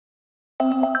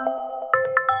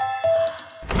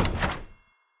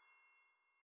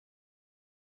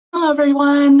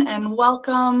everyone, and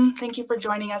welcome. Thank you for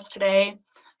joining us today.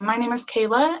 My name is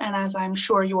Kayla, and as I'm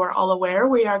sure you are all aware,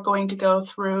 we are going to go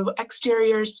through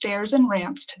exterior stairs and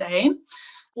ramps today.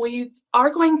 We are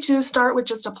going to start with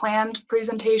just a planned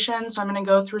presentation, so I'm going to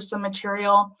go through some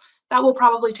material. That will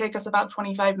probably take us about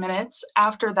 25 minutes.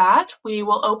 After that, we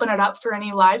will open it up for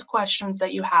any live questions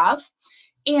that you have.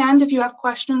 And if you have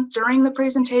questions during the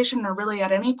presentation or really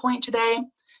at any point today,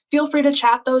 feel free to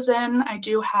chat those in. I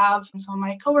do have some of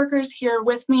my coworkers here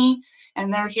with me,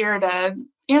 and they're here to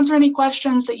answer any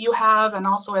questions that you have. And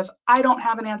also, if I don't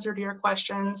have an answer to your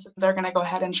questions, they're going to go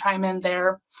ahead and chime in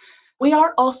there. We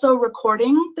are also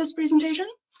recording this presentation,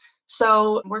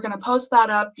 so we're going to post that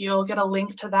up. You'll get a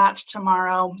link to that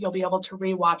tomorrow. You'll be able to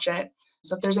rewatch it.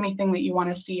 So if there's anything that you want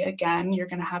to see again, you're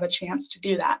going to have a chance to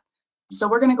do that. So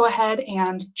we're going to go ahead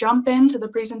and jump into the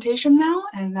presentation now,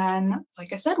 and then,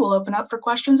 like I said, we'll open up for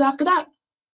questions after that.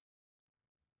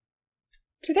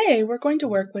 Today, we're going to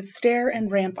work with stair and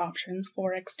ramp options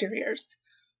for exteriors.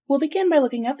 We'll begin by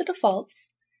looking at the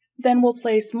defaults, then we'll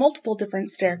place multiple different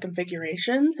stair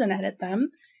configurations and edit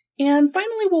them, and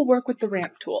finally we'll work with the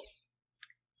ramp tools.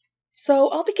 So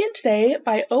I'll begin today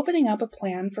by opening up a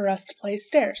plan for us to place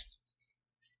stairs.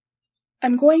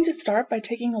 I'm going to start by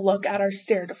taking a look at our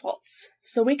stair defaults.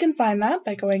 So we can find that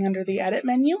by going under the Edit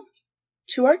menu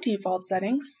to our default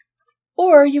settings,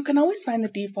 or you can always find the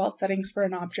default settings for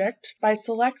an object by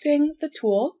selecting the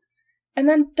tool and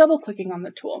then double-clicking on the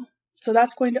tool. So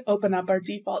that's going to open up our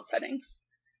default settings.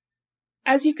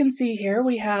 As you can see here,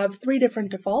 we have three different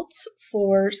defaults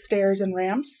for stairs and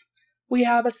ramps. We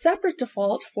have a separate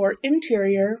default for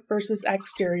interior versus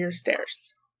exterior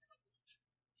stairs.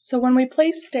 So when we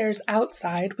place stairs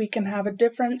outside, we can have a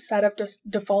different set of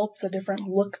defaults, a different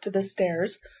look to the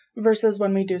stairs, versus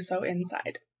when we do so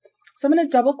inside. So I'm going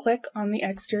to double click on the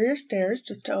exterior stairs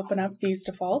just to open up these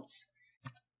defaults.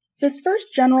 This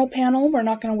first general panel, we're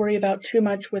not going to worry about too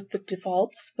much with the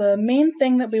defaults. The main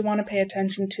thing that we want to pay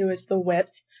attention to is the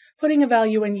width. Putting a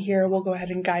value in here will go ahead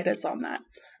and guide us on that.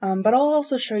 But I'll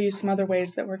also show you some other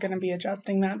ways that we're going to be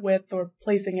adjusting that width or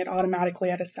placing it automatically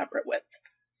at a separate width.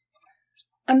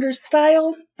 Under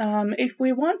Style, if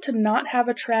we want to not have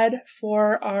a tread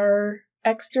for our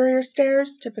exterior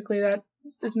stairs, typically that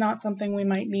is not something we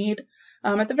might need.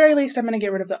 At the very least, I'm going to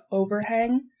get rid of the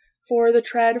overhang for the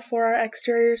tread for our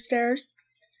exterior stairs.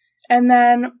 And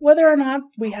then whether or not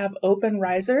we have open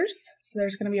risers, so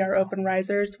there's going to be our open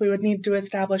risers, we would need to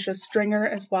establish a stringer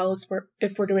as well as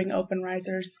if we're doing open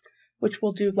risers, which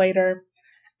we'll do later.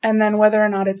 And then whether or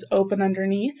not it's open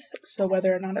underneath, so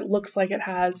whether or not it looks like it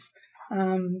has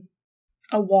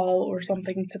a wall or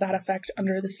something to that effect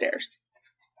under the stairs.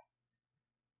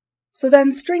 So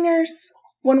then stringers,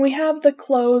 when we have the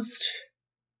closed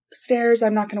stairs,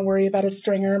 I'm not going to worry about a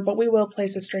stringer, but we will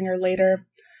place a stringer later.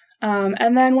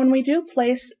 And then when we do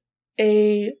place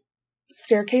a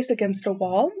staircase against a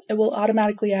wall, it will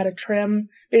automatically add a trim,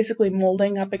 basically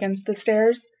molding up against the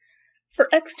stairs. For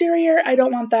exterior, I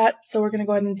don't want that, so we're going to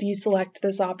go ahead and deselect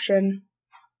this option.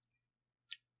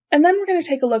 And then we're going to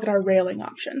take a look at our railing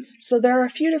options. So there are a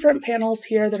few different panels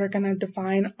here that are going to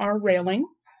define our railing.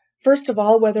 First of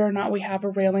all, whether or not we have a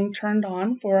railing turned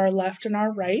on for our left and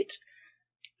our right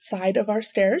side of our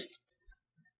stairs.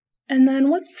 And then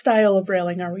what style of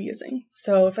railing are we using?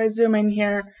 So if I zoom in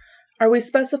here, are we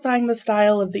specifying the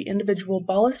style of the individual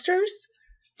balusters?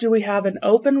 Do we have an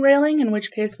open railing, in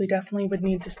which case we definitely would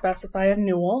need to specify a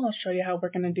newel. I'll show you how we're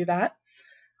going to do that.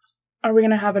 Are we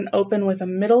going to have an open with a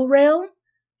middle rail?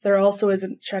 There also is a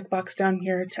checkbox down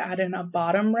here to add in a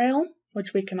bottom rail,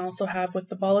 which we can also have with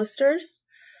the balusters.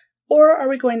 Or are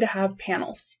we going to have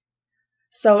panels?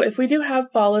 So if we do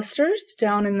have balusters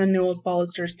down in the newels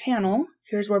balusters panel,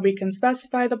 here's where we can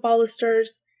specify the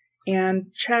balusters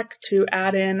and check to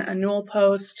add in a newel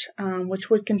post,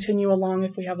 which would continue along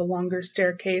if we have a longer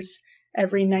staircase.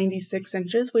 Every 96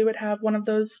 inches, we would have one of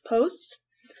those posts.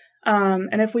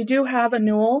 And if we do have a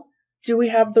newel, do we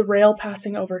have the rail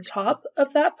passing over top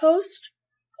of that post?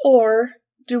 Or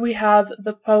do we have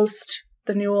the post,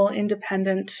 the newel,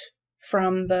 independent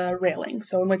from the railing?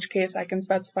 So in which case I can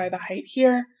specify the height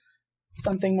here,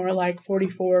 something more like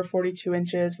 44, 42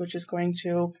 inches, which is going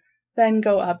to then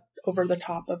go up over the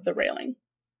top of the railing.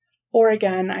 Or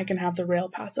again, I can have the rail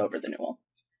pass over the newel.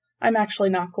 I'm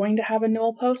actually not going to have a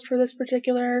newel post for this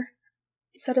particular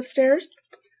set of stairs.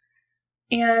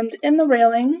 And in the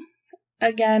railing,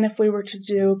 again, if we were to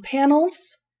do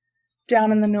panels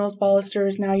down in the newels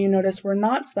balusters, now you notice we're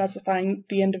not specifying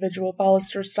the individual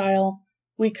baluster style.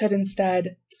 We could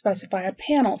instead specify a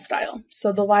panel style.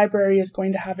 So the library is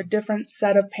going to have a different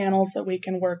set of panels that we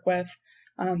can work with,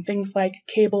 things like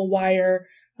cable wire,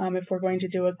 if we're going to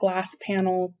do a glass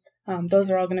panel,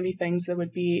 those are all going to be things that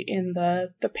would be in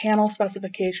the panel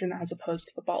specification as opposed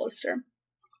to the baluster.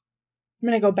 I'm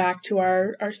going to go back to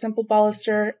our simple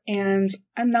baluster, and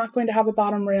I'm not going to have a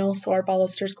bottom rail, so our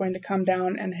baluster is going to come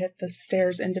down and hit the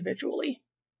stairs individually.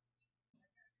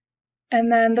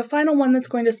 And then the final one that's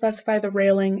going to specify the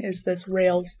railing is this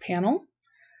rails panel.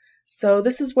 So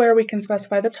this is where we can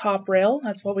specify the top rail.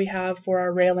 That's what we have for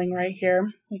our railing right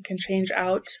here. We can change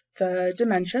out the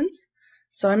dimensions.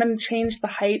 So I'm going to change the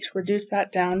height, reduce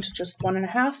that down to just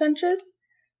 1.5 inches,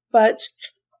 but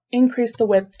increase the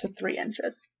width to 3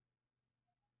 inches.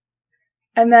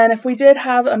 And then if we did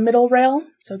have a middle rail,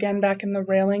 so again back in the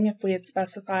railing, if we had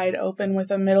specified open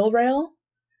with a middle rail,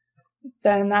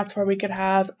 then that's where we could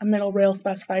have a middle rail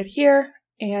specified here,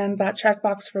 and that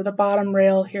checkbox for the bottom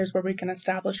rail, here's where we can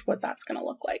establish what that's going to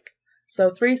look like.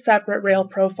 So 3 separate rail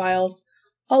profiles.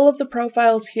 All of the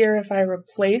profiles here, if I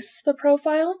replace the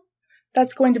profile,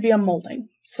 that's going to be a molding.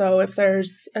 So if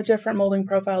there's a different molding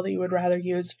profile that you would rather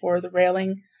use for the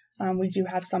railing, we do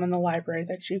have some in the library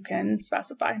that you can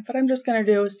specify, but I'm just going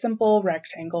to do a simple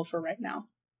rectangle for right now.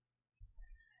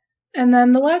 And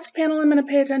then the last panel I'm going to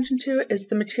pay attention to is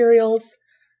the materials.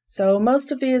 So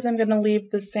most of these I'm going to leave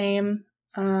the same.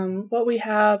 What we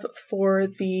have for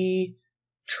the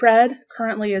tread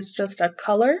currently is just a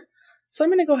color. So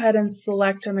I'm going to go ahead and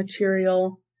select a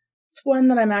material. It's one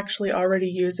that I'm actually already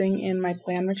using in my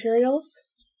plan materials.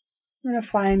 I'm going to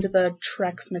find the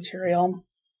Trex material,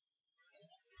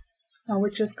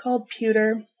 which is called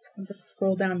pewter. So I'm going to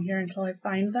scroll down here until I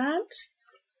find that.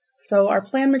 So our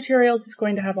plan materials is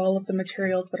going to have all of the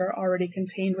materials that are already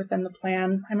contained within the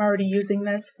plan. I'm already using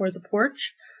this for the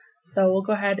porch, so we'll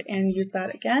go ahead and use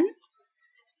that again.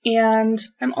 And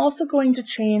I'm also going to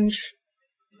change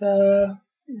the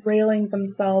railing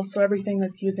themselves, so everything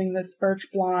that's using this birch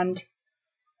blonde.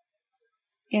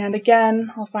 And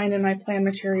again, I'll find in my plan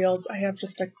materials, I have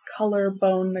just a color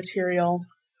bone material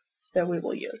that we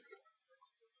will use.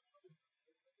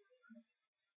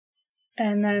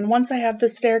 And then once I have the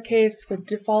staircase, the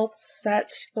defaults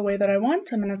set the way that I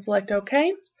want, I'm going to select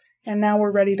OK. And now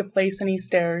we're ready to place any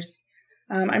stairs.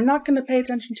 I'm not going to pay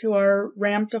attention to our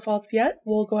ramp defaults yet.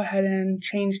 We'll go ahead and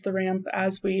change the ramp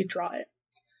as we draw it.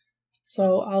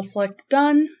 So I'll select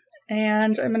Done,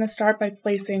 and I'm going to start by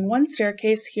placing one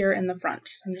staircase here in the front.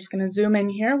 So I'm just going to zoom in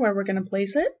here where we're going to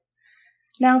place it.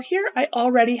 Now here I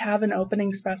already have an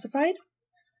opening specified.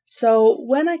 So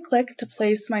when I click to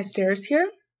place my stairs here,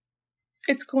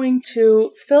 it's going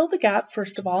to fill the gap,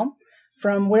 first of all,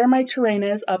 from where my terrain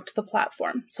is up to the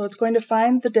platform. So it's going to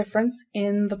find the difference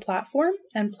in the platform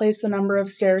and place the number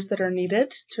of stairs that are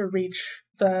needed to reach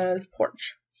the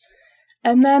porch.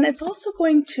 And then it's also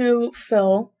going to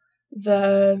fill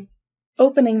the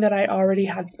opening that I already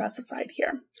had specified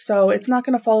here. So it's not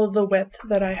going to follow the width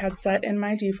that I had set in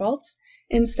my defaults.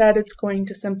 Instead, it's going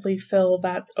to simply fill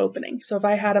that opening. So if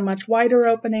I had a much wider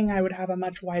opening, I would have a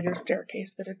much wider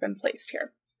staircase that had been placed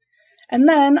here. And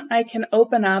then I can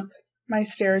open up my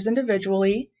stairs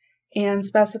individually and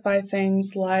specify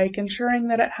things like ensuring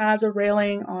that it has a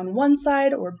railing on one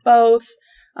side or both,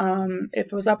 if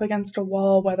it was up against a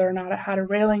wall, whether or not it had a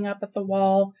railing up at the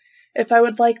wall. If I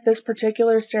would like this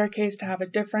particular staircase to have a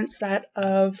different set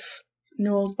of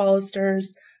Newell's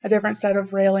balusters, a different set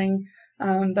of railing,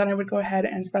 then I would go ahead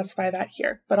and specify that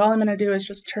here. But all I'm going to do is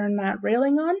just turn that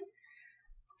railing on,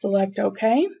 select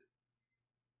OK,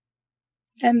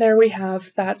 and there we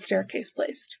have that staircase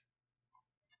placed.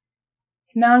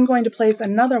 Now I'm going to place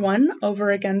another one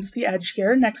over against the edge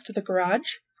here next to the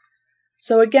garage.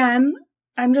 So again,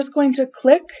 I'm just going to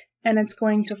click and it's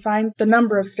going to find the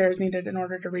number of stairs needed in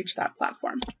order to reach that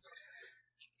platform.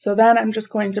 So then I'm just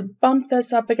going to bump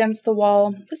this up against the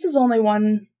wall. This is only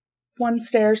one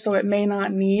stair, so it may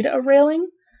not need a railing,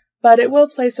 but it will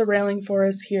place a railing for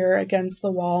us here against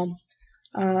the wall.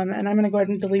 And I'm going to go ahead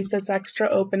and delete this extra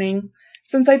opening.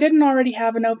 Since I didn't already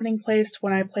have an opening placed,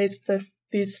 when I placed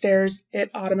these stairs, it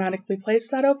automatically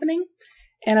placed that opening.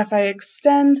 And if I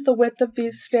extend the width of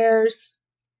these stairs,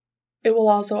 it will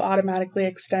also automatically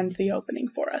extend the opening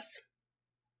for us.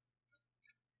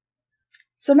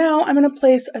 So now I'm going to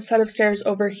place a set of stairs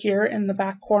over here in the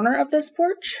back corner of this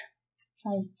porch.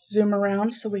 I'll zoom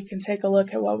around so we can take a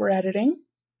look at what we're editing.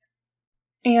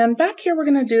 And back here we're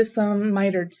going to do some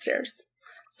mitered stairs.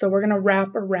 So we're going to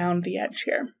wrap around the edge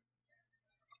here.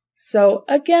 So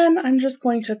again, I'm just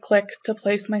going to click to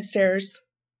place my stairs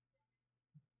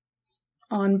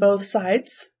on both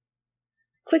sides.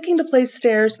 Clicking to place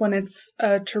stairs when it's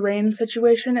a terrain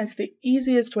situation is the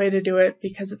easiest way to do it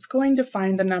because it's going to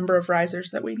find the number of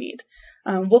risers that we need.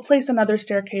 We'll place another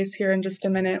staircase here in just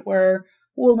a minute where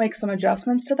we'll make some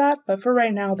adjustments to that, but for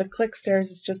right now, the click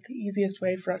stairs is just the easiest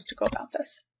way for us to go about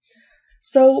this.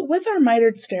 So with our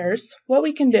mitered stairs, what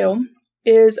we can do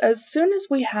is as soon as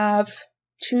we have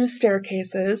two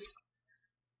staircases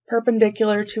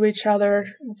perpendicular to each other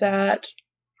that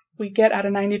we get at a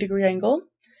 90-degree angle,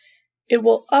 it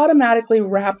will automatically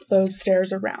wrap those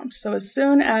stairs around. So as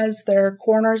soon as their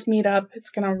corners meet up, it's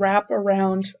going to wrap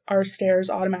around our stairs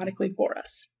automatically for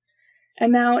us.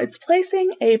 And now it's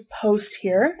placing a post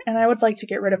here, and I would like to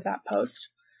get rid of that post.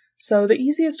 So the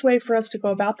easiest way for us to go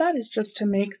about that is just to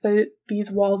make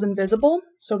these walls invisible.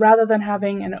 So rather than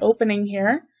having an opening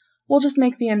here, we'll just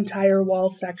make the entire wall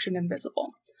section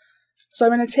invisible. So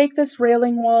I'm going to take this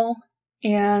railing wall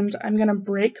and I'm going to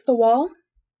break the wall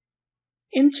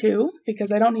in two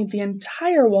because I don't need the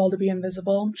entire wall to be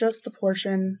invisible, just the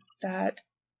portion that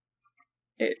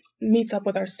it meets up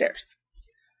with our stairs.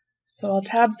 So I'll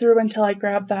tab through until I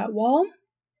grab that wall,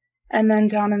 and then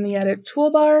down in the edit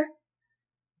toolbar,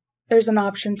 there's an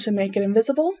option to make it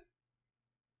invisible.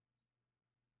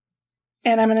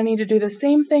 And I'm going to need to do the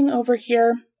same thing over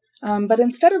here, but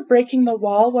instead of breaking the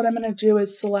wall, what I'm going to do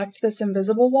is select this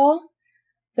invisible wall.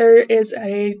 There is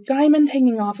a diamond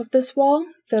hanging off of this wall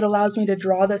that allows me to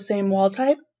draw the same wall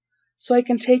type, so I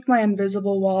can take my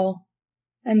invisible wall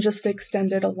and just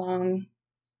extend it along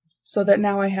so that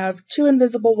now I have two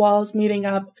invisible walls meeting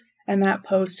up and that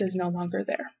post is no longer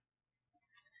there.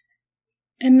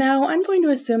 And now I'm going to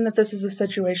assume that this is a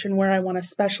situation where I want a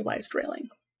specialized railing.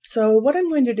 So what I'm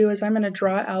going to do is I'm going to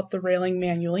draw out the railing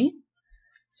manually.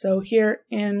 So here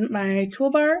in my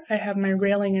toolbar, I have my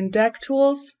railing and deck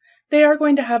tools. They are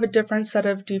going to have a different set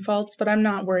of defaults, but I'm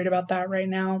not worried about that right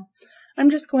now. I'm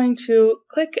just going to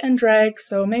click and drag,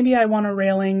 so maybe I want a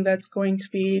railing that's going to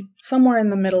be somewhere in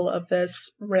the middle of this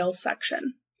rail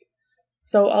section.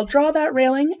 So I'll draw that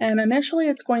railing, and initially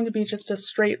it's going to be just a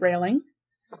straight railing.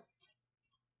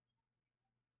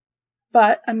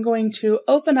 But I'm going to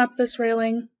open up this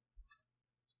railing,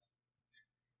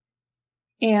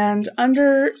 and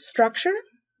under structure,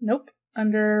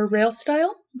 under rail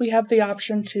style, we have the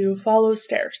option to follow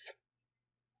stairs.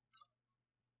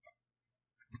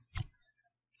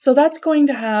 So that's going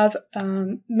to have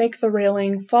make the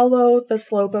railing follow the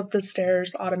slope of the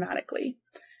stairs automatically.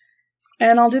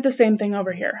 And I'll do the same thing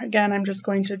over here. Again, I'm just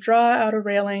going to draw out a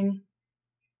railing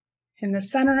in the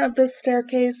center of this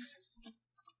staircase,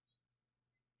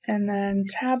 and then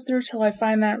tab through till I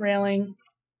find that railing,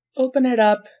 open it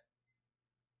up,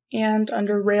 and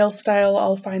under rail style,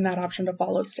 I'll find that option to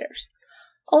follow stairs.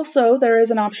 Also, there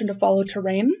is an option to follow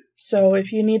terrain. So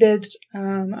if you needed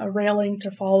a railing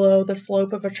to follow the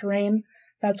slope of a terrain,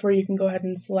 that's where you can go ahead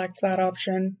and select that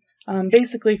option.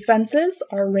 Basically, fences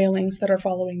are railings that are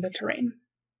following the terrain.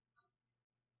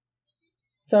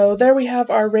 So there we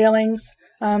have our railings.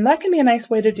 That can be a nice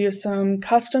way to do some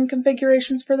custom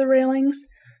configurations for the railings.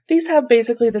 These have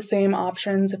basically the same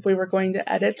options if we were going to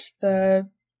edit the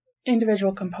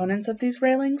individual components of these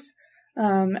railings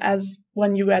as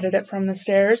when you edit it from the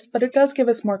stairs, but it does give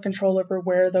us more control over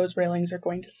where those railings are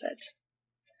going to sit.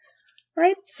 All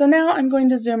right, so now I'm going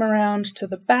to zoom around to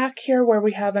the back here where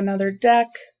we have another deck,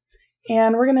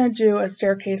 and we're going to do a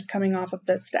staircase coming off of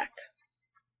this deck.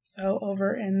 So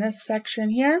over in this section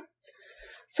here.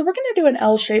 So we're going to do an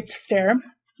L-shaped stair,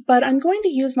 but I'm going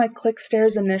to use my click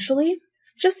stairs initially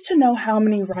just to know how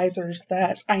many risers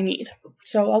that I need.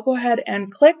 So I'll go ahead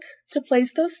and click to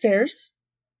place those stairs.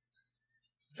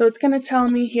 So it's going to tell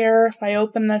me here, if I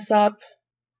open this up,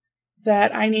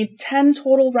 that I need 10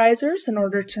 total risers in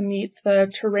order to meet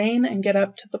the terrain and get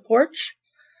up to the porch.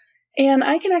 And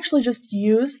I can actually just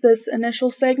use this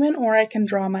initial segment, or I can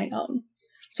draw my own.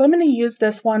 So I'm going to use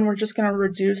this one. We're just going to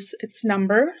reduce its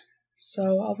number.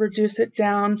 So I'll reduce it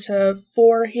down to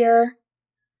 4 here.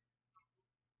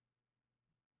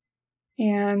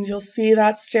 And you'll see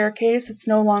that staircase, it's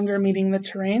no longer meeting the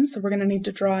terrain, so we're going to need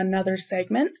to draw another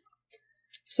segment.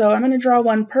 So I'm going to draw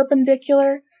one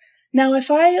perpendicular. Now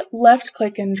if I left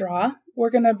click and draw,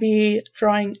 we're going to be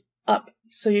drawing up.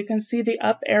 So you can see the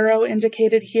up arrow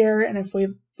indicated here, and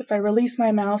if I release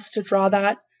my mouse to draw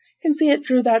that, you can see it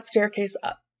drew that staircase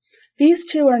up. These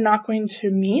two are not going to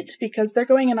meet because they're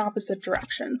going in opposite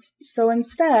directions. So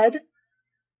instead,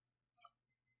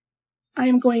 I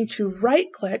am going to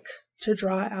right click to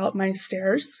draw out my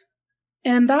stairs,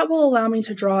 and that will allow me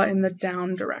to draw in the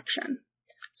down direction.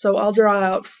 So I'll draw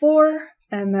out 4,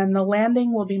 and then the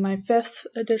landing will be my 5th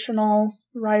additional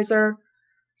riser.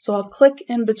 So I'll click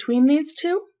in between these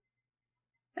two,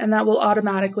 and that will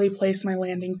automatically place my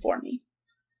landing for me.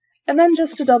 And then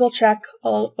just to double check,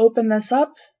 I'll open this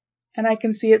up, and I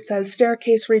can see it says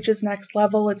staircase reaches next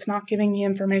level. It's not giving me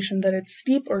information that it's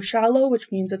steep or shallow,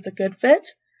 which means it's a good fit.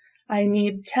 I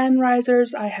need 10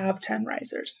 risers. I have 10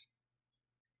 risers.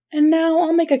 And now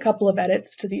I'll make a couple of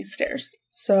edits to these stairs.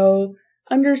 So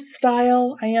under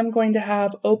style, I am going to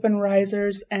have open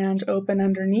risers and open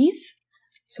underneath.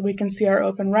 So we can see our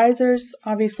open risers.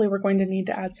 Obviously, we're going to need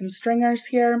to add some stringers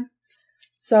here.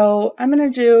 So I'm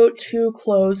going to do 2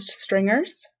 closed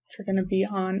stringers, which are going to be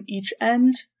on each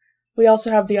end. We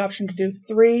also have the option to do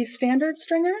 3 standard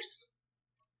stringers.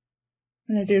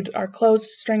 I'm going to do our closed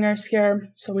stringers here,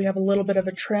 so we have a little bit of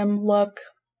a trim look.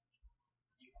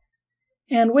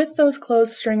 And with those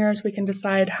closed stringers, we can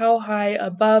decide how high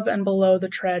above and below the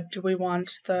tread do we want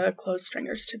the closed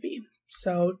stringers to be.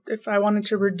 So if I wanted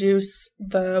to reduce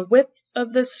the width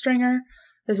of this stringer,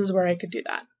 this is where I could do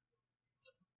that.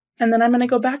 And then I'm going to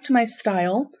go back to my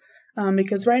style,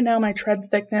 because right now my tread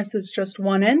thickness is just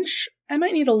 1 inch. I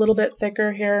might need a little bit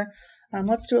thicker here.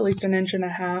 Let's do at least 1.5 inches.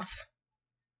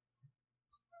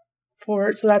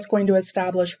 So that's going to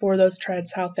establish for those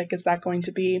treads how thick is that going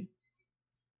to be.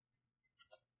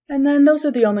 And then those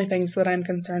are the only things that I'm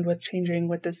concerned with changing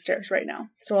with this stairs right now.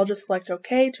 So I'll just select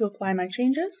OK to apply my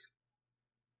changes.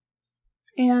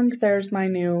 And there's my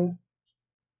new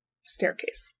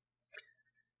staircase.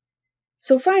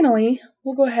 So finally,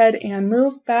 we'll go ahead and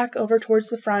move back over towards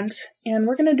the front, and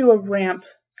we're going to do a ramp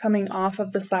coming off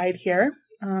of the side here,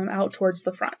 out towards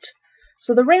the front.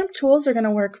 So the ramp tools are going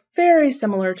to work very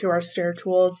similar to our stair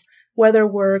tools, whether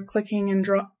we're clicking and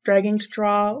dragging to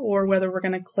draw, or whether we're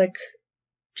going to click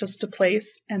just to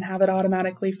place and have it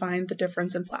automatically find the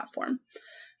difference in platform.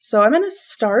 So I'm going to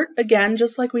start, again,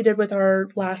 just like we did with our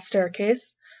last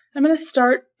staircase. I'm going to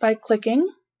start by clicking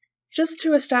just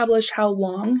to establish how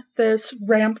long this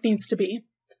ramp needs to be.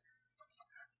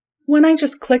 When I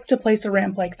just click to place a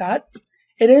ramp like that,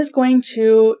 it is going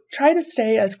to try to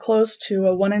stay as close to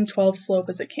a 1 in 12 slope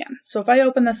as it can. So if I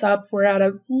open this up, we're at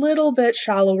a little bit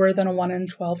shallower than a 1 in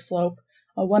 12 slope,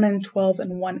 a 1 in 12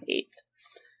 and 1/8.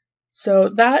 So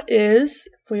that is,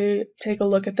 if we take a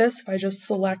look at this, if I just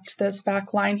select this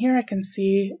back line here, I can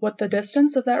see what the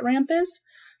distance of that ramp is.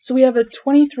 So we have a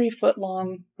 23-foot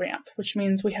long ramp, which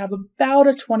means we have about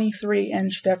a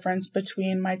 23-inch difference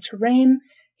between my terrain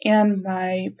and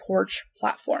my porch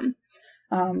platform,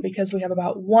 because we have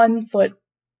about 1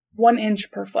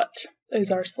 inch per foot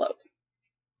is our slope.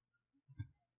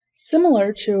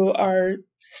 Similar to our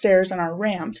stairs and our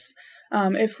ramps,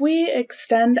 if we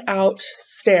extend out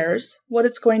stairs, what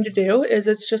it's going to do is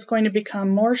it's just going to become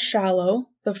more shallow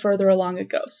the further along it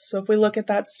goes. So if we look at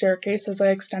that staircase as I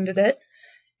extended it,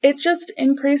 it just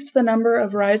increased the number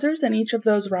of risers, and each of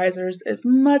those risers is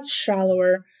much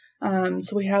shallower.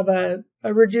 So we have a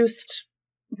reduced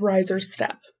riser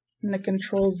step. I'm going to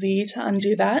Control Z to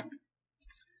undo that.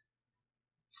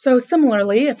 So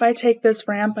similarly, if I take this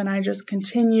ramp and I just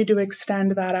continue to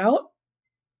extend that out,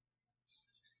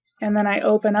 and then I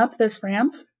open up this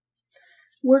ramp,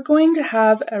 we're going to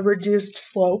have a reduced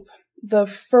slope the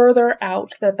further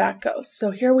out that goes.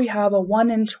 So here we have a 1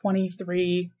 in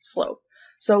 23 slope.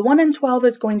 So 1 in 12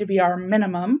 is going to be our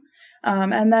minimum,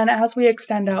 and then as we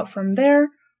extend out from there,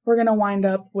 we're going to wind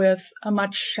up with a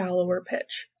much shallower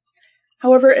pitch.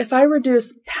 However, if I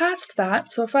reduce past that,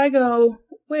 so if I go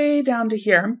way down to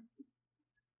here,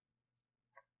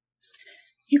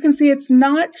 you can see it's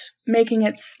not making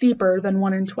it steeper than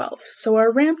 1 in 12. So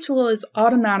our ramp tool is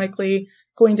automatically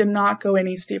going to not go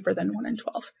any steeper than 1 in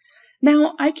 12.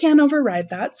 Now I can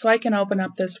override that, so I can open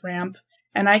up this ramp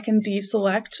and I can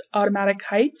deselect automatic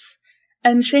heights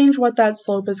and change what that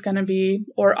slope is going to be,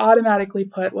 or automatically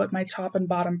put what my top and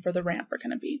bottom for the ramp are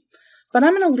going to be. But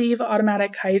I'm going to leave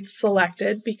automatic heights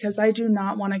selected because I do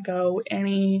not want to go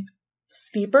any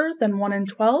steeper than 1 in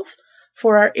 12.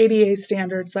 For our ADA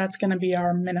standards, that's going to be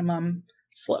our minimum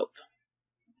slope.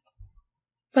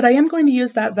 But I am going to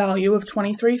use that value of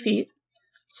 23 feet.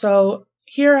 So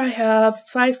here I have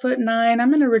 5'9". I'm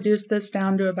going to reduce this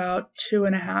down to about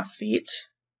 2.5 feet,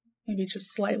 maybe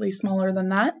just slightly smaller than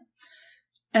that.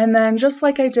 And then just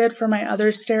like I did for my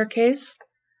other staircase,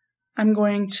 I'm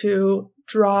going to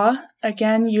draw,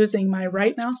 again using my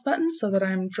right mouse button so that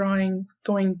I'm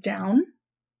going down,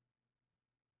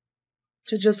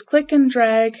 to just click and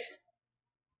drag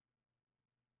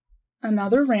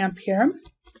another ramp here.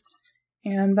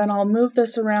 And then I'll move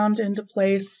this around into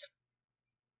place.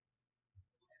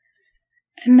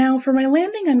 And now for my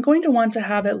landing, I'm going to want to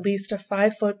have at least a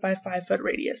 5 foot by 5 foot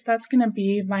radius. That's going to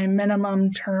be my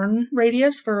minimum turn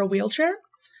radius for a wheelchair.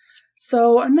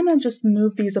 So I'm going to just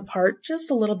move these apart just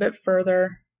a little bit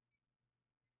further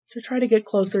to try to get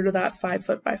closer to that 5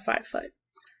 foot by 5 foot.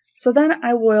 So then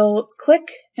I will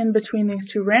click in between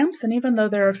these two ramps, and even though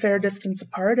they're a fair distance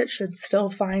apart, it should still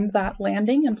find that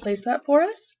landing and place that for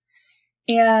us.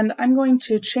 And I'm going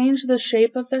to change the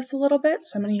shape of this a little bit,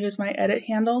 so I'm going to use my edit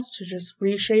handles to just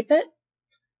reshape it.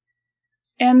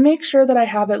 And make sure that I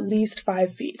have at least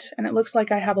 5 feet. And it looks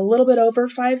like I have a little bit over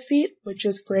 5 feet, which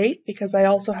is great because I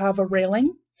also have a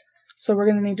railing. So we're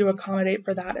going to need to accommodate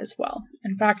for that as well.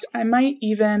 In fact, I might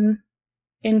even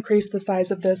increase the size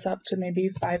of this up to maybe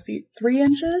 5 feet 3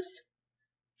 inches,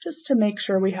 just to make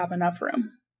sure we have enough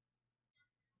room.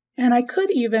 And I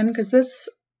could even, because this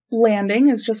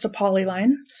landing is just a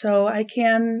polyline, so I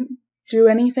can do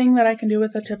anything that I can do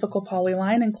with a typical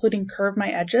polyline, including curve my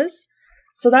edges.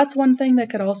 So that's one thing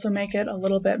that could also make it a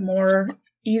little bit more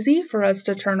easy for us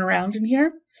to turn around in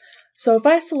here. So if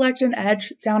I select an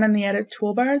edge down in the edit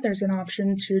toolbar, there's an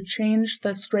option to change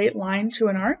the straight line to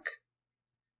an arc.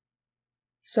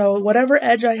 So whatever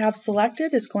edge I have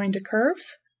selected is going to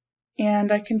curve,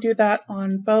 and I can do that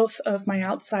on both of my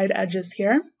outside edges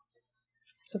here.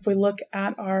 So if we look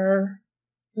at our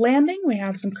landing, we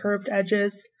have some curved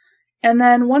edges. And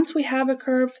then once we have a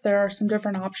curve, there are some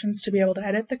different options to be able to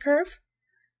edit the curve.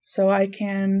 So I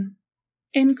can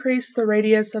increase the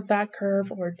radius of that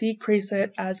curve or decrease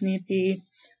it as need be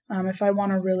if I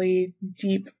want a really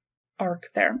deep arc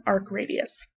there, arc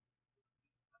radius.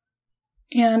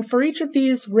 And for each of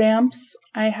these ramps,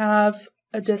 I have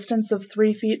a distance of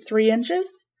 3 feet 3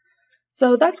 inches.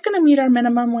 So that's going to meet our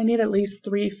minimum. We need at least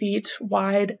 3 feet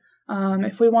wide.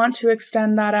 If we want to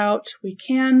extend that out, we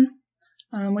can.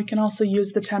 We can also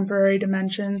use the temporary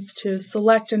dimensions to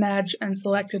select an edge and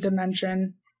select a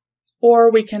dimension,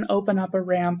 or we can open up a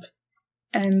ramp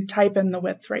and type in the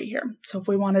width right here. So if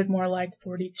we wanted more like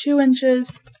 42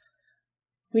 inches,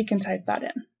 we can type that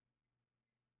in.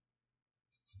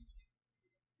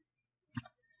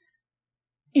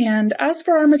 And as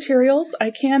for our materials, I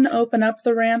can open up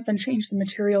the ramp and change the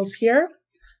materials here,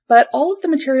 but all of the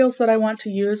materials that I want to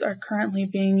use are currently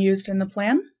being used in the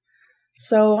plan.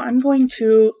 So I'm going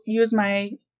to use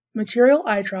my material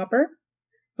eyedropper,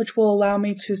 which will allow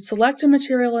me to select a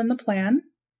material in the plan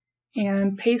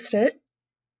and paste it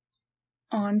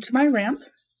onto my ramp.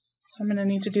 So I'm going to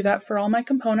need to do that for all my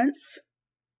components.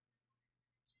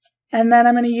 And then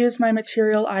I'm going to use my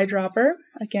material eyedropper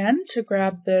again to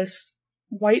grab this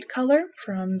white color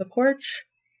from the porch.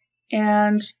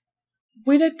 And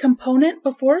we did component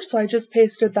before, so I just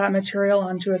pasted that material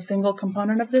onto a single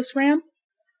component of this ramp.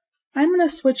 I'm going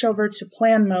to switch over to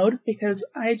plan mode because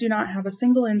I do not have a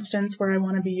single instance where I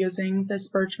want to be using this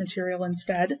birch material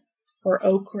instead, or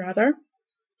oak rather.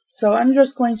 So I'm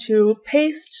just going to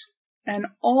paste, and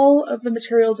all of the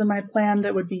materials in my plan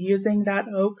that would be using that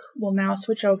oak will now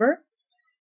switch over.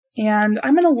 And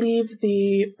I'm going to leave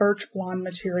the birch blonde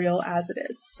material as it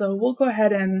is. So we'll go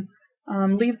ahead and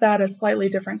leave that a slightly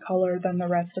different color than the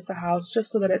rest of the house,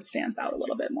 just so that it stands out a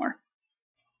little bit more.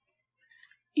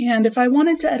 And if I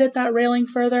wanted to edit that railing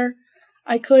further,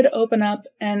 I could open up,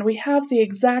 and we have the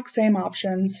exact same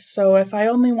options. So if I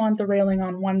only want the railing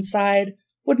on one side,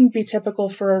 wouldn't be typical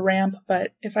for a ramp,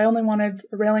 but if I only wanted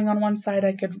a railing on one side,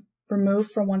 I could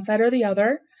remove from one side or the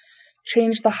other.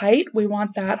 Change the height. We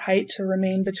want that height to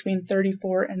remain between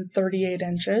 34 and 38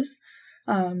 inches.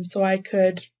 So I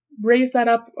could raise that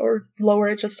up or lower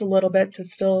it just a little bit to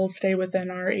still stay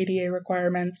within our ADA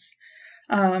requirements.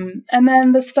 And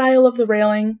then the style of the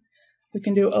railing, we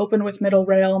can do open with middle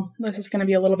rail. This is going to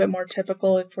be a little bit more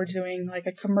typical if we're doing like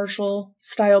a commercial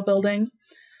style building,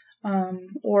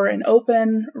 or an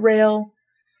open rail,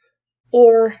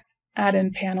 or add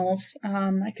in panels.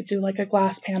 I could do like a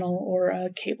glass panel or a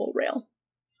cable rail.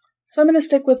 So I'm going to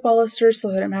stick with balusters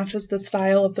so that it matches the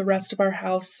style of the rest of our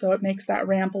house, so it makes that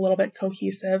ramp a little bit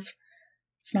cohesive.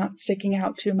 It's not sticking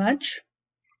out too much.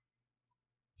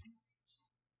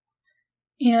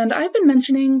 And I've been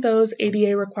mentioning those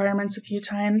ADA requirements a few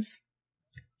times.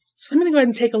 So I'm going to go ahead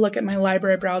and take a look at my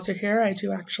library browser here. I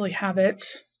do actually have it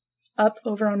up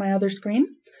over on my other screen.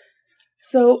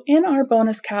 So in our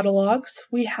bonus catalogs,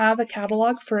 we have a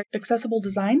catalog for accessible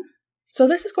design. So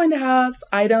this is going to have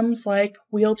items like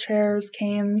wheelchairs,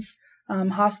 canes,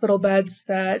 hospital beds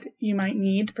that you might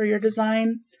need for your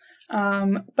design.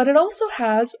 But it also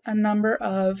has a number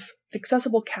of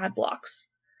accessible CAD blocks.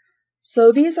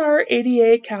 So these are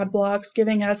ADA CAD blocks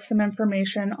giving us some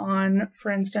information on,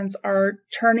 for instance, our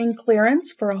turning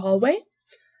clearance for a hallway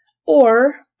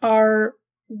or our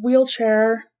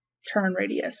wheelchair turn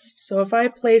radius. So if I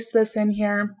place this in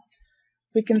here,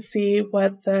 we can see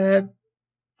what the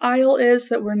aisle is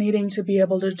that we're needing to be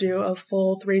able to do a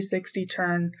full 360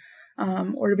 turn,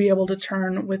 or to be able to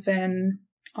turn within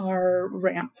our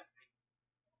ramp.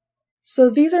 So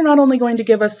these are not only going to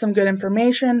give us some good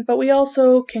information, but we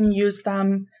also can use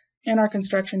them in our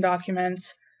construction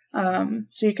documents.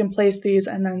 So you can place these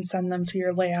and then send them to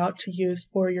your layout to use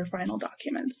for your final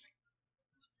documents.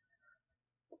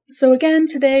 So again,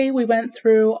 today we went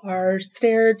through our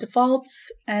stair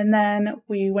defaults, and then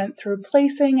we went through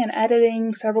placing and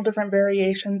editing several different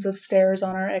variations of stairs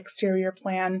on our exterior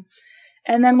plan.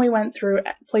 And then we went through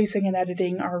placing and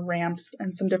editing our ramps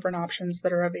and some different options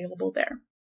that are available there.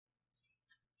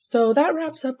 So that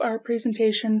wraps up our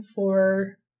presentation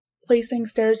for placing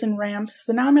stairs and ramps.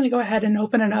 So now I'm going to go ahead and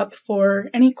open it up for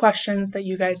any questions that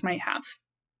you guys might have.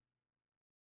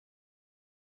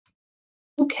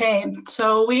 Okay,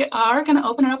 so we are going to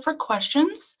open it up for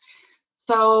questions.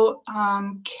 So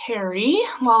Carrie,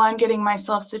 while I'm getting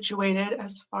myself situated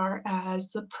as far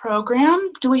as the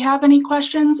program, do we have any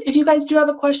questions? If you guys do have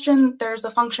a question, there's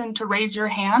a function to raise your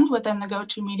hand within the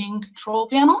GoToMeeting control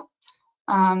panel.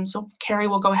 So Carrie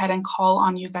will go ahead and call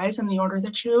on you guys in the order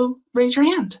that you raise your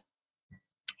hand.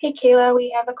 Hey Kayla, we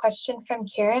have a question from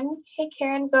Karen. Hey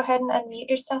Karen, go ahead and unmute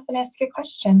yourself and ask your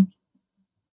question.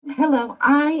 Hello,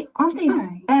 on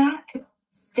the back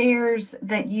stairs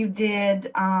that you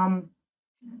did,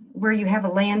 where you have a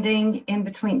landing in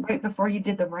between, right before you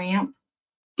did the ramp.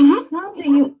 Mm-hmm. How do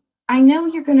you, I know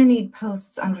you're going to need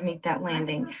posts underneath that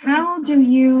landing. How do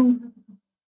you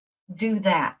do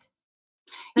that?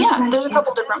 Yeah, there's a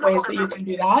couple different ways that you can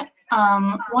do that.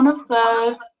 One of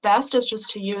the best is just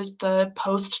to use the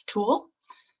post tool.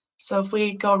 So if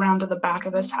we go around to the back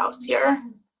of this house here,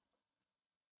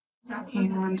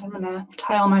 and I'm going to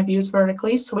tile my views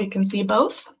vertically so we can see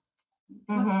both.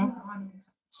 Mm-hmm.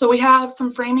 So we have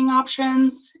some framing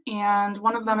options, and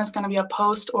one of them is going to be a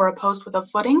post or a post with a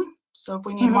footing. So if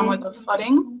we need one with a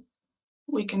footing,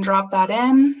 we can drop that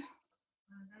in.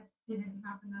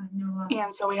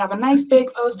 And so we have a nice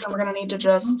big post, and we're going to need to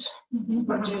just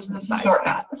reduce the size of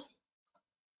that.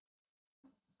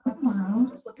 So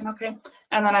just looking okay.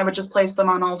 And then I would just place them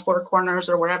on all four corners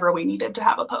or wherever we needed to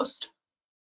have a post.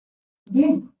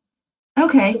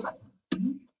 Okay.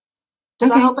 Does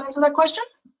that help answer that question?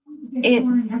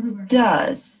 It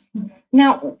does.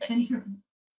 Now,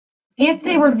 if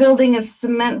they were building a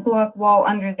cement block wall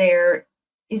under there,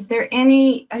 is there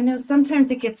any, I know sometimes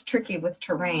it gets tricky with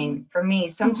terrain for me.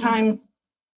 Sometimes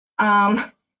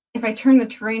if I turn the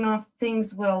terrain off,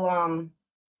 things will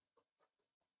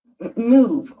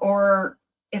move, or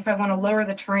if I want to lower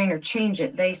the terrain or change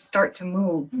it, they start to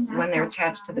move when they're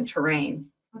attached to the terrain.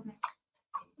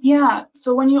 Yeah,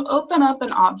 so when you open up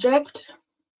an object,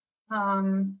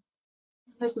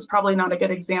 this is probably not a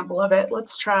good example of it.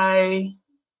 Let's try,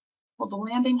 will the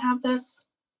landing have this?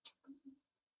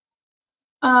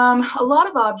 A lot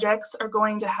of objects are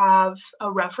going to have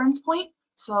a reference point.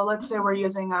 So let's say we're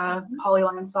using a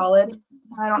polyline solid.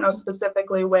 I don't know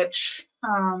specifically which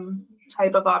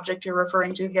type of object you're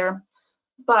referring to here,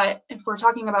 but if we're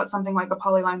talking about something like a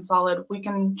polyline solid, we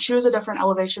can choose a different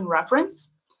elevation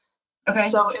reference. Okay.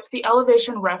 So if the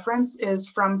elevation reference is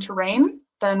from terrain,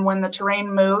 then when the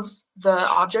terrain moves, the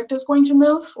object is going to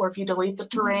move, or if you delete the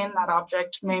terrain, that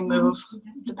object may move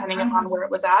depending upon where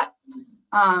it was at.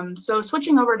 So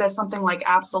switching over to something like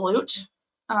absolute,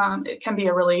 it can be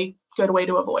a really good way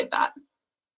to avoid that.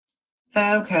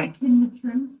 Okay.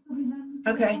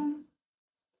 Okay.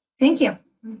 Thank you.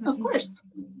 Of course.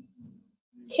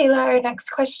 Kayla, our next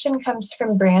question comes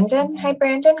from Brandon. Hi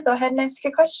Brandon, go ahead and ask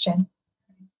your question.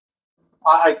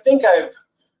 I think I've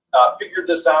figured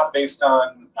this out based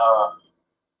on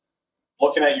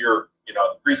looking at your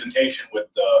presentation with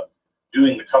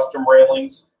doing the custom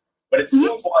railings, but it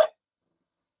seems like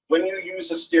when you use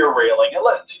a stair railing, and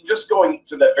just going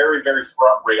to that very, very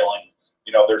front railing,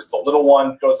 there's the little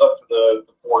one goes up to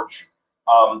the porch.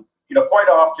 Quite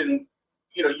often,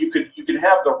 you could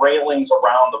have the railings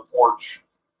around the porch,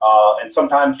 and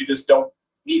sometimes you just don't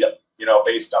need them,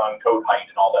 based on code height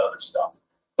and all that other stuff.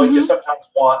 But you sometimes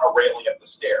want a railing at the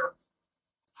stair.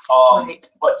 Right.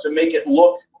 But to make it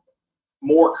look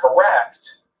more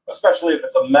correct, especially if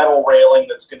it's a metal railing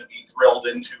that's going to be drilled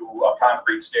into a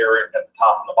concrete stair at the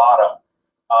top and the bottom,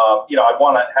 I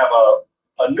want to have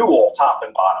a newel top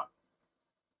and bottom.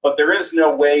 But there is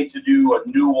no way to do a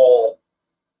newel.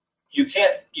 You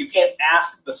can't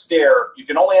ask the stair. You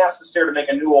can only ask the stair to make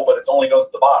a newel, but it only goes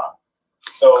to the bottom.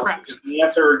 So is the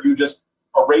answer you just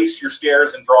erase your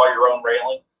stairs and draw your own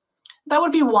railing? That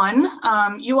would be one.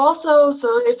 You also,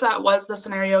 so if that was the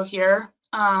scenario here,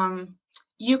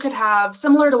 you could have,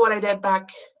 similar to what I did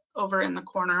back over in the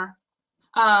corner.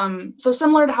 So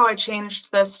similar to how I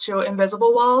changed this to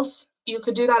invisible walls, you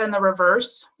could do that in the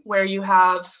reverse, where you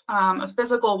have a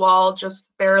physical wall just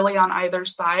barely on either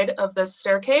side of this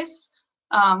staircase,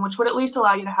 which would at least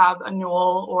allow you to have a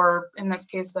newel, or in this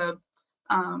case, a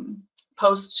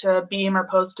post to beam or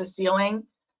post to ceiling.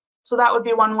 So that would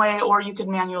be one way, or you could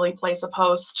manually place a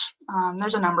post.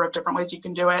 There's a number of different ways you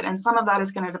can do it, and some of that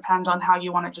is going to depend on how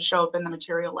you want it to show up in the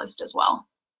material list as well.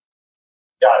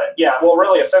 Got it. Yeah, well,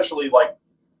 really, essentially, like,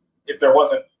 if there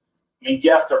wasn't, I mean,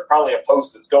 yes, there's probably a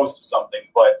post that goes to something,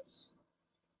 but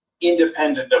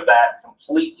independent of that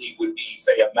completely would be,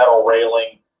 say, a metal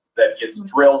railing that gets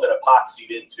drilled and epoxied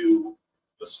into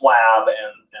the slab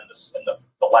and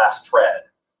the last tread.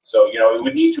 So, you know, it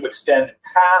would need to extend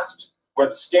past where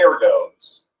the stair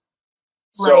goes.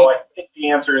 So I think the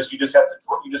answer is you just have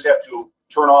to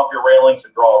turn off your railings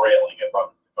and draw a railing. If I'm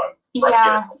trying to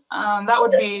get it. That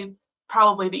would be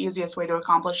probably the easiest way to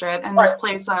accomplish it, and just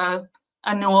place a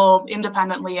newel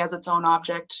independently as its own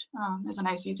object is a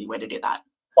nice, easy way to do that.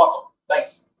 Awesome,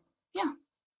 thanks. Yeah.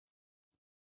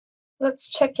 Let's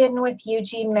check in with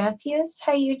Eugene Matthews.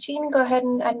 Hi, Eugene. Go ahead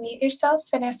and unmute yourself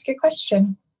and ask your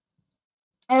question.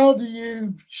 How do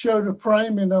you show the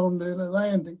framing on the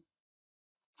landing?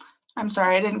 I'm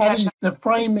sorry, I didn't catch that. The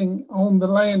framing on the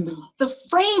landing. The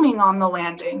framing on the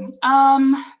landing.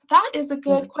 That is a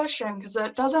good question, because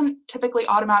it doesn't typically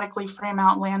automatically frame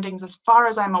out landings as far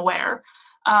as I'm aware.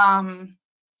 Al,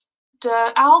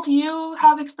 do you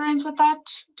have experience with that?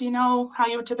 Do you know how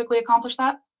you would typically accomplish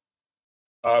that?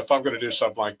 If I'm going to do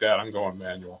something like that, I'm going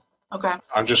manual. Okay.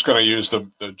 I'm just going to use the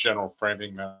general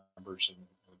framing members and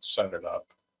set it up.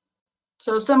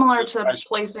 So similar to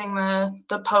placing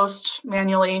the post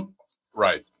manually.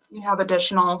 Right. You have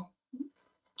additional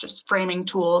just framing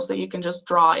tools that you can just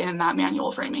draw in that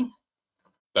manual framing.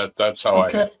 That's how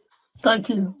Okay. Thank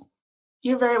you.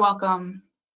 You're very welcome.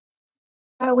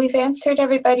 We've answered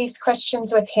everybody's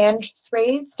questions with hands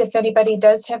raised. If anybody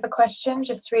does have a question,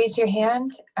 just raise your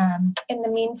hand. In the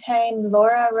meantime,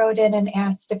 Laura wrote in and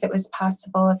asked if it was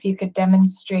possible if you could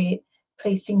demonstrate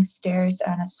placing stairs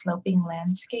on a sloping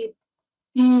landscape.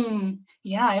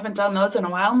 Yeah, I haven't done those in a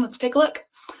while. Let's take a look.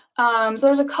 So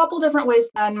there's a couple different ways,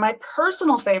 and my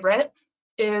personal favorite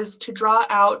is to draw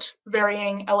out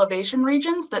varying elevation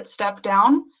regions that step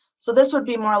down. So this would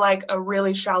be more like a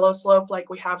really shallow slope like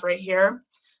we have right here,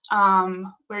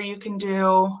 where you can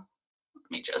do, let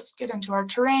me just get into our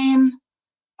terrain,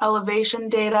 elevation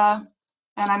data,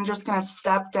 and I'm just going to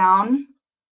step down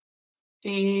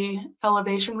the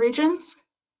elevation regions.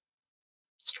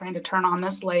 Just trying to turn on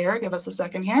this layer, give us a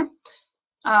second here.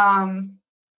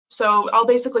 So I'll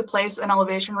basically place an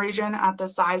elevation region at the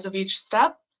size of each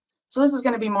step. So this is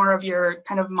going to be more of your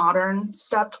kind of modern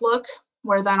stepped look,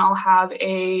 where then I'll have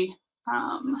a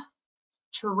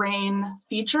terrain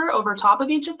feature over top of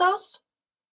each of those,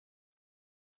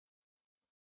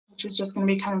 which is just going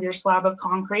to be kind of your slab of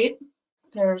concrete.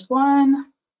 There's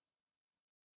one.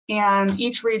 And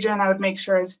each region I would make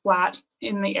sure is flat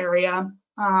in the area,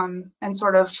 and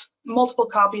sort of multiple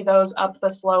copy those up the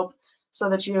slope so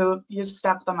that you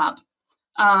step them up.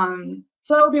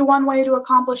 So that would be one way to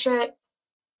accomplish it.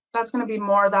 That's going to be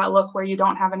more that look where you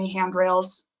don't have any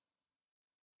handrails.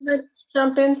 Could I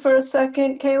jump in for a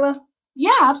second, Kayla?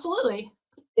 Yeah, absolutely.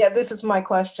 Yeah, this is my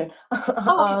question.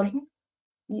 Oh,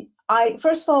 okay.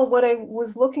 First of all, what I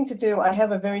was looking to do, I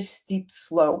have a very steep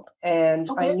slope, and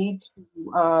Okay. I need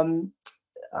to,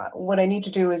 what I need to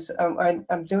do is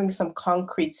I'm doing some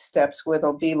concrete steps where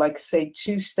there'll be, like, say,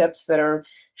 2 steps that are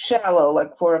shallow,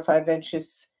 like 4 or 5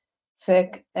 inches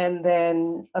thick, and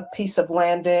then a piece of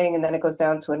landing, and then it goes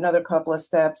down to another couple of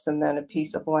steps, and then a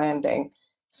piece of landing.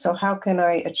 So how can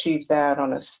I achieve that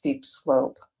on a steep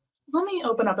slope? Let me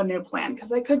open up a new plan,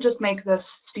 because I could just make this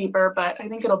steeper, but I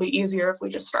think it'll be easier if we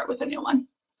just start with a new one.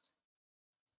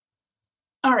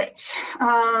 All right,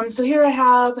 so here I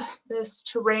have this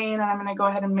terrain, and I'm going to go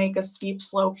ahead and make a steep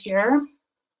slope here.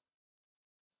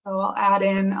 So I'll add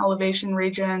in elevation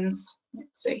regions,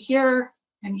 let's say here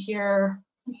and here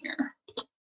and here.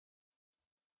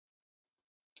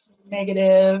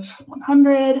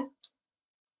 -100,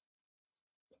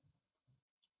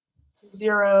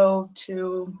 0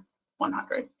 to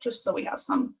 100, just so we have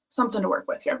something to work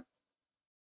with here.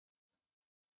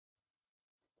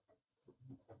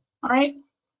 All right,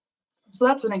 so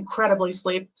that's an incredibly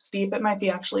steep. It might be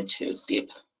actually too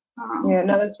steep. Yeah,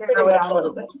 no, that's pretty much what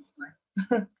it looks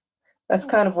like. That's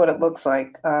kind of what it looks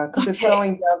like, because it's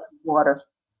going down to water.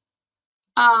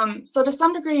 So to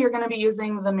some degree, you're going to be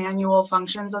using the manual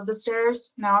functions of the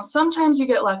stairs. Now, sometimes you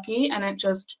get lucky and it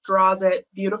just draws it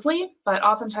beautifully, but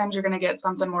oftentimes you're going to get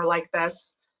something more like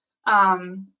this.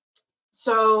 And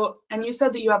you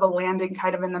said that you have a landing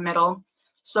kind of in the middle.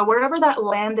 So wherever that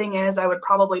landing is, I would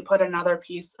probably put another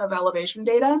piece of elevation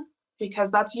data, because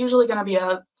that's usually going to be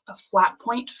a a flat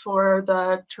point for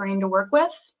the terrain to work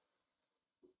with.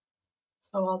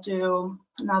 So I'll do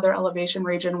another elevation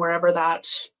region wherever that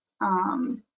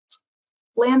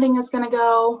landing is going to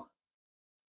go.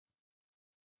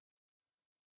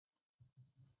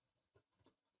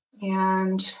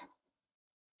 And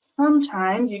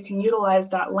sometimes you can utilize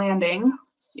that landing.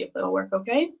 See if it'll work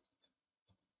okay.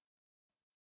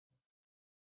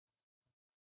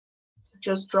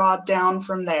 Just draw down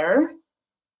from there.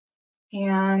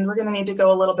 And we're going to need to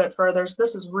go a little bit further. So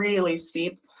this is really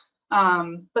steep.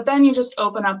 But then you just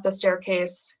open up the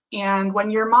staircase. And when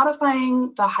you're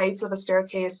modifying the heights of a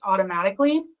staircase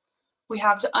automatically, we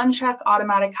have to uncheck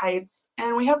automatic heights.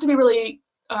 And we have to be really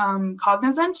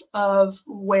cognizant of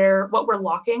what we're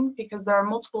locking, because there are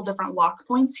multiple different lock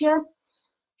points here.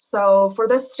 So for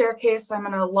this staircase, I'm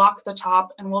going to lock the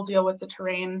top, and we'll deal with the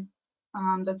terrain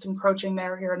that's encroaching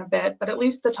there here in a bit, but at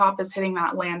least the top is hitting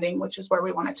that landing, which is where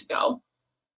we want it to go.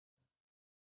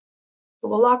 So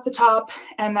we'll lock the top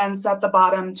and then set the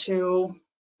bottom to,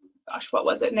 gosh, what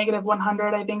was it?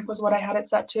 -100, I think was what I had it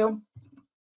set to.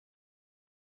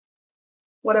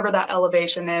 Whatever that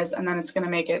elevation is, and then it's going to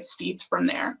make it steep from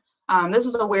there. This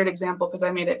is a weird example because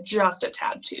I made it just a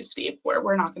tad too steep where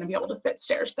we're not going to be able to fit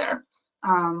stairs there.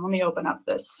 Let me open up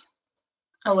this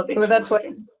elevation. Well, that's what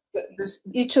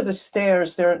each of the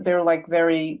stairs, they're like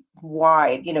very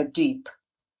wide, deep.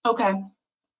 Okay.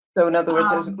 So in other words,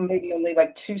 there's maybe only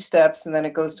like 2 steps and then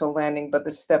it goes to a landing, but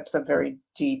the steps are very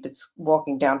deep. It's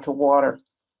walking down to water.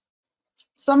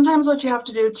 Sometimes what you have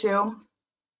to do too,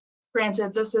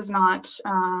 granted, this is not,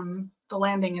 the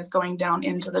landing is going down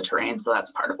into the terrain, so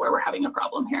that's part of where we're having a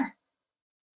problem here.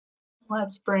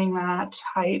 Let's bring that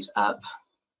height up.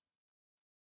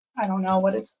 I don't know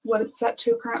what it's set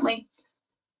to currently.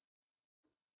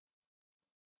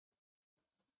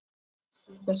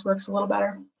 This works a little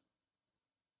better.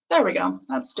 There we go.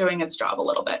 That's doing its job a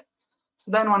little bit. So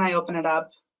then when I open it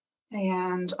up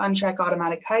and uncheck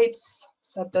automatic heights,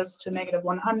 set this to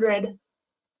 -100,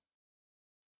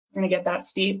 we're going to get that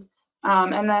steep.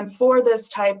 And then for this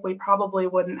type, we probably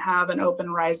wouldn't have an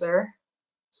open riser.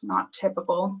 It's not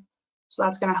typical. So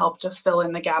that's going to help to fill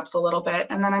in the gaps a little bit.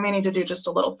 And then I may need to do just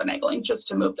a little finagling just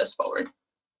to move this forward,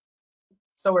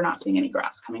 so we're not seeing any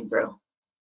grass coming through.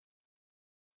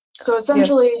 So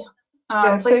essentially,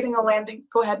 placing a landing,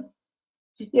 go ahead.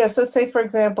 Yeah, so say, for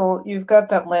example, you've got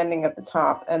that landing at the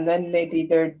top, and then maybe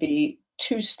there'd be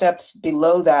 2 steps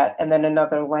below that and then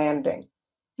another landing.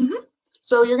 Mm-hmm.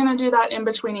 So you're going to do that in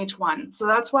between each one. So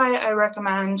that's why I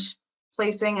recommend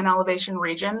placing an elevation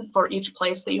region for each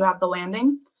place that you have the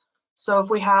landing. So if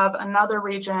we have another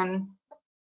region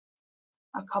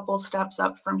a couple steps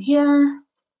up from here,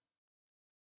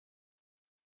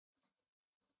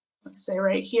 let's say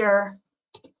right here,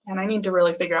 and I need to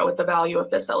really figure out what the value of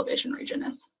this elevation region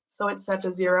is. So it's set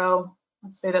to 0.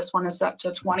 Let's say this one is set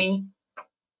to 20.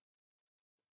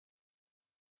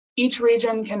 Each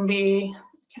region can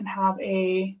have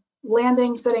a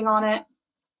landing sitting on it.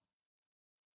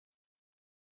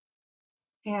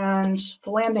 And the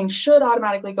landing should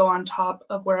automatically go on top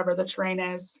of wherever the terrain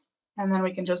is. And then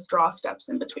we can just draw steps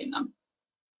in between them.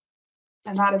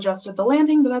 And that adjusted the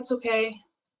landing, but that's okay.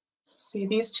 See,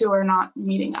 these two are not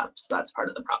meeting up, so that's part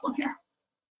of the problem here.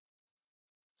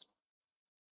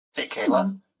 Hey,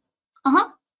 Kayla.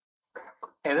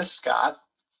 Hey, this is Scott.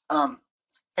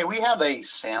 Hey, we have a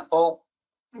sample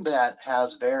that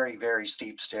has very, very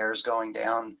steep stairs going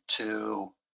down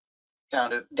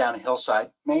a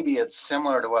hillside. Maybe it's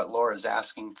similar to what Laura's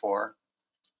asking for,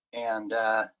 and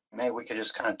maybe we could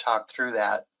just kind of talk through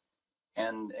that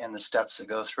and the steps that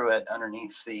go through it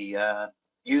underneath the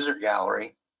user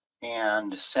gallery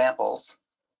and samples.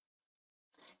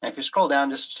 And if you scroll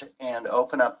down and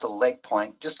open up the lake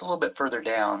point just a little bit further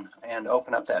down and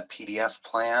open up that PDF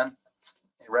plan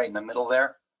right in the middle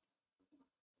there.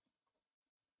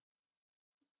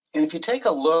 And if you take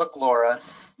a look, Laura,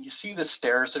 you see the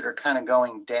stairs that are kind of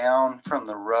going down from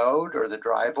the road or the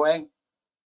driveway.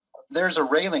 There's a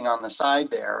railing on the side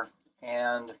there,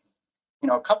 and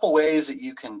a couple ways that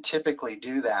you can typically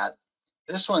do that.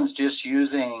 This one's just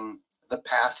using the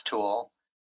path tool,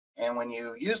 and when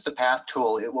you use the path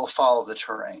tool, it will follow the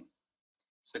terrain.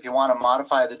 So if you want to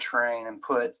modify the terrain and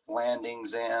put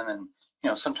landings in,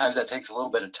 and sometimes that takes a little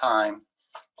bit of time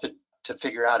to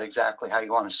figure out exactly how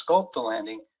you want to sculpt the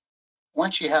landing.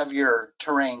 Once you have your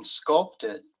terrain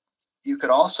sculpted, you could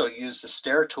also use the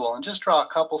stair tool and just draw a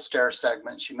couple stair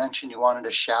segments. You mentioned you wanted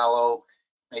a shallow,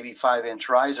 maybe 5-inch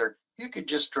riser. You could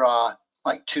just draw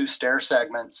like 2 stair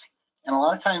segments. And a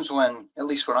lot of times at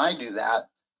least when I do that,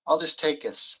 I'll just take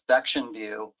a section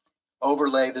view,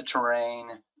 overlay the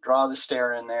terrain, draw the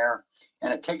stair in there,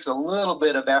 And it takes a little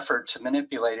bit of effort to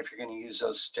manipulate if you're going to use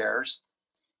those stairs.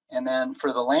 And then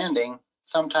for the landing,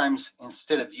 sometimes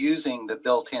instead of using the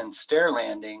built-in stair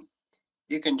landing,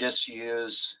 you can just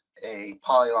use a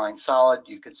polyline solid.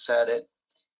 You could set it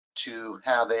to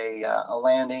have a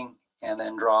landing and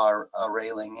then draw a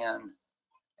railing in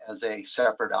as a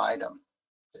separate item.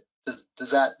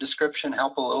 Does that description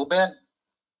help a little bit?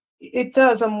 It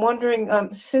does. I'm wondering,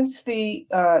 since the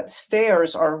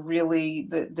stairs are really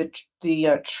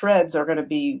the treads are going to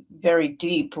be very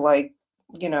deep, like,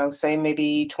 you know, say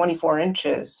maybe 24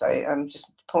 inches. I'm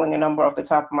just pulling a number off the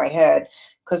top of my head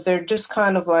because they're just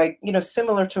kind of like, you know,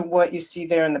 similar to what you see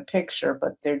there in the picture,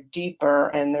 but they're deeper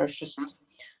and there's just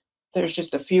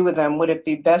a few of them. Would it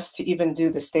be best to even do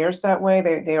the stairs that way?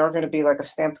 They are going to be like a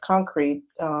stamped concrete.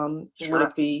 Sure. Would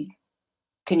it be?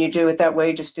 Can you do it that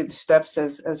way? Just do the steps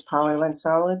as polyline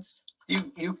solids?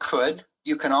 You could.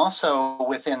 You can also,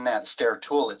 within that stair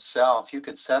tool itself, you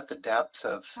could set the depth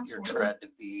of your tread to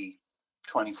be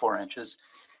 24 inches.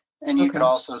 And you could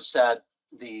also set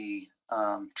the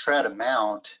tread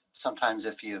amount. Sometimes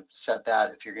if you set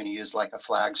that, if you're going to use like a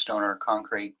flagstone or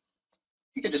concrete,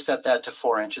 you could just set that to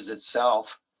 4 inches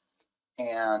itself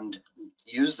and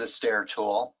use the stair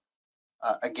tool.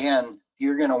 Again,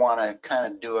 you're going to want to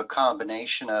kind of do a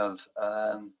combination of,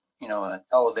 you know, an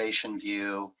elevation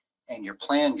view and your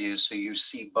plan view so you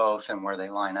see both and where they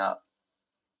line up.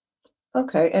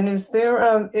 Okay, and is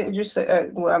there,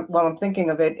 while I'm thinking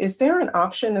of it, is there an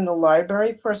option in the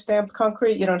library for stamped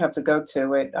concrete? You don't have to go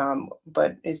to it,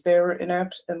 but is there an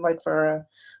option like for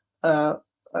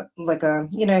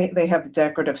you know, they have the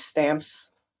decorative stamps.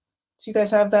 Do you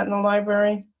guys have that in the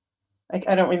library?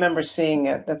 I don't remember seeing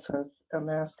it. That's what I'm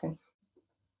asking.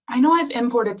 I know I've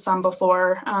imported some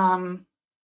before.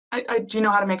 I do you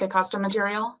know how to make a custom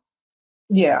material?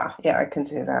 Yeah, I can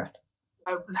do that.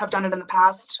 I have done it in the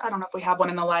past. I don't know if we have one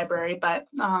in the library, but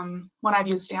when I've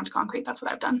used stamped concrete, that's what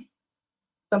I've done.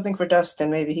 Something for Dustin,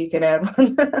 maybe he could add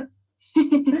one.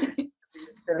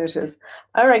 Finishes.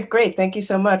 All right, great. Thank you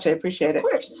so much. I appreciate it. Of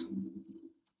course.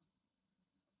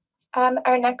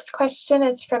 Our next question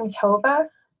is from Tova.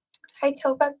 Hi,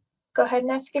 Tova. Go ahead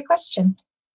and ask your question.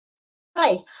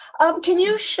 Hi. Can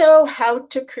you show how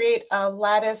to create a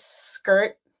lattice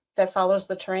skirt that follows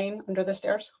the terrain under the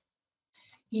stairs?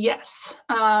 Yes.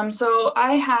 So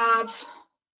I have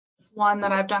one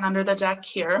that I've done under the deck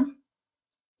here.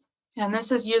 And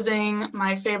this is using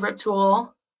my favorite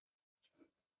tool.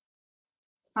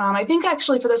 I think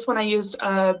actually for this one I used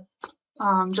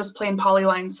just plain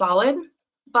polyline solid,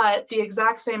 but the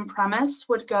exact same premise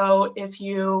would go if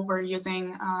you were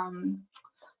using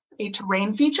a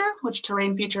terrain feature, which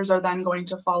terrain features are then going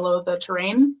to follow the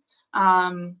terrain,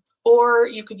 or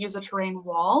you could use a terrain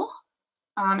wall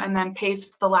and then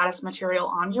paste the lattice material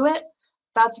onto it.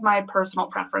 That's my personal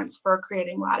preference for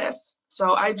creating lattice.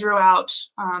 So I drew out,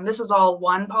 this is all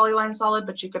one polyline solid,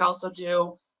 but you could also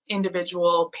do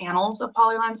individual panels of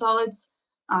polyline solids.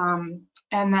 And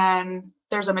then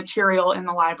there's a material in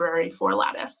the library for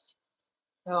lattice.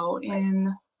 So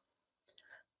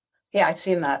Yeah, I've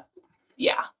seen that.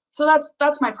 Yeah, so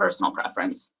that's my personal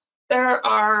preference. There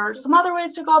are some other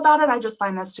ways to go about it. I just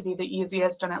find this to be the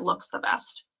easiest and it looks the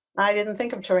best. I didn't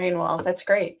think of terrain wall. That's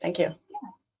great. Thank you. Yeah,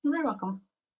 you're very welcome.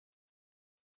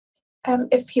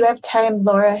 If you have time,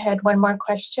 Laura had one more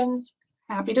question.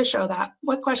 Happy to show that.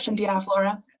 What question do you have,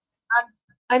 Laura?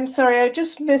 I'm sorry, I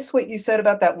just missed what you said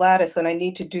about that lattice, and I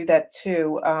need to do that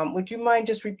too. Would you mind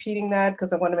just repeating that?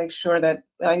 Because I want to make sure that,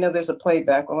 I know there's a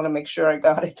playback. I want to make sure I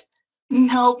got it.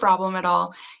 No problem at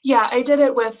all. Yeah, I did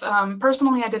it with,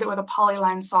 personally, I did it with a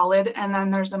polyline solid, and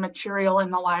then there's a material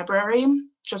in the library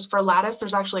just for lattice.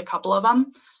 There's actually a couple of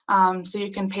them. So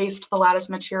you can paste the lattice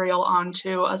material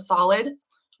onto a solid,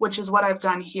 which is what I've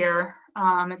done here.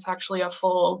 It's actually a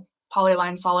full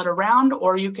polyline solid around,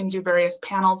 or you can do various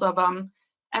panels of them.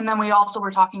 And then we also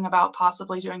were talking about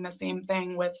possibly doing the same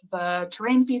thing with the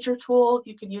terrain feature tool.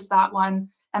 You could use that one,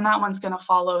 and that one's going to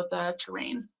follow the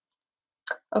terrain.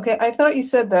 Okay, I thought you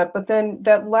said that, but then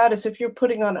that lattice, if you're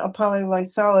putting on a polyline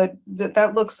solid,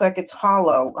 that looks like it's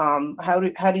hollow. How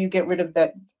do you get rid of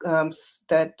that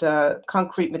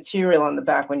concrete material on the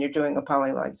back when you're doing a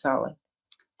polyline solid?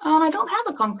 I don't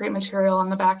have a concrete material on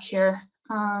the back here.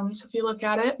 So if you look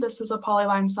at it, this is a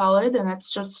polyline solid, and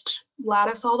it's just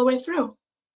lattice all the way through.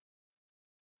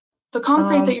 The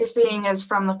concrete that you're seeing is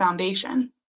from the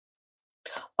foundation.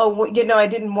 Oh, well, you know, I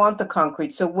didn't want the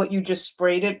concrete. So what, you just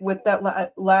sprayed it with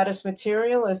that lattice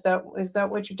material? Is that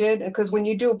what you did? Because when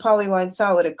you do a polyline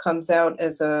solid, it comes out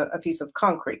as a piece of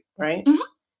concrete, right? Mm-hmm.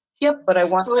 Yep. But I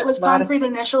want, so it was concrete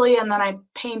initially, and then I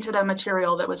painted a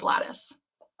material that was lattice.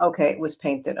 Okay, it was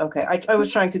painted. Okay, I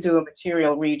was trying to do a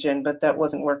material region, but that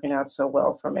wasn't working out so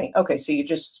well for me. Okay, so you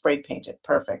just spray painted.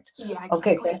 Perfect. Yeah,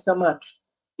 Okay, exactly. thanks so much.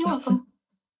 You're welcome.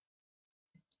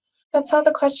 That's all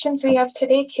the questions we have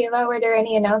today. Kayla, were there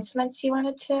any announcements you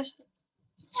wanted to?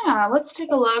 Yeah, let's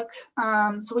take a look.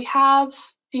 So we have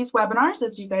these webinars,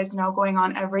 as you guys know, going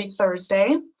on every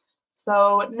Thursday.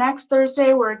 So next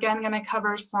Thursday, we're again going to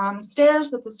cover some stairs,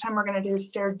 but this time we're going to do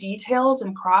stair details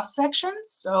and cross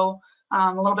sections. So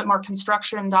a little bit more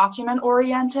construction document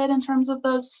oriented in terms of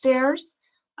those stairs.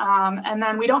 And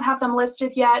then we don't have them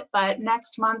listed yet, but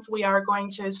next month we are going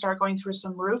to start going through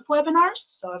some roof webinars.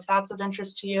 So if that's of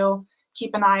interest to you,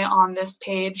 keep an eye on this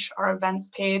page, our events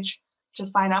page, to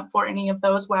sign up for any of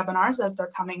those webinars as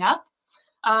they're coming up.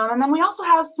 And then we also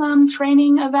have some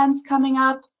training events coming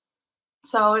up.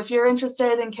 So if you're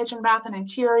interested in kitchen, bath, and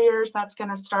interiors, that's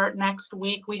going to start next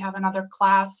week. We have another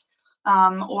class,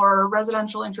 or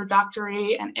residential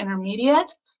introductory and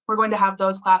intermediate. We're going to have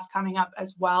those classes coming up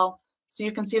as well. So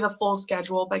you can see the full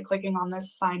schedule by clicking on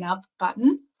this sign up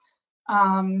button.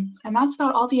 And that's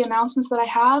about all the announcements that I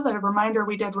have. A reminder,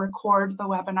 we did record the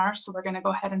webinar, so we're going to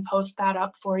go ahead and post that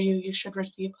up for you. You should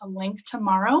receive a link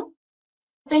tomorrow.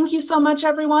 Thank you so much,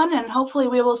 everyone, and hopefully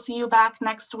we will see you back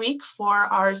next week for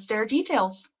our stair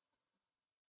details.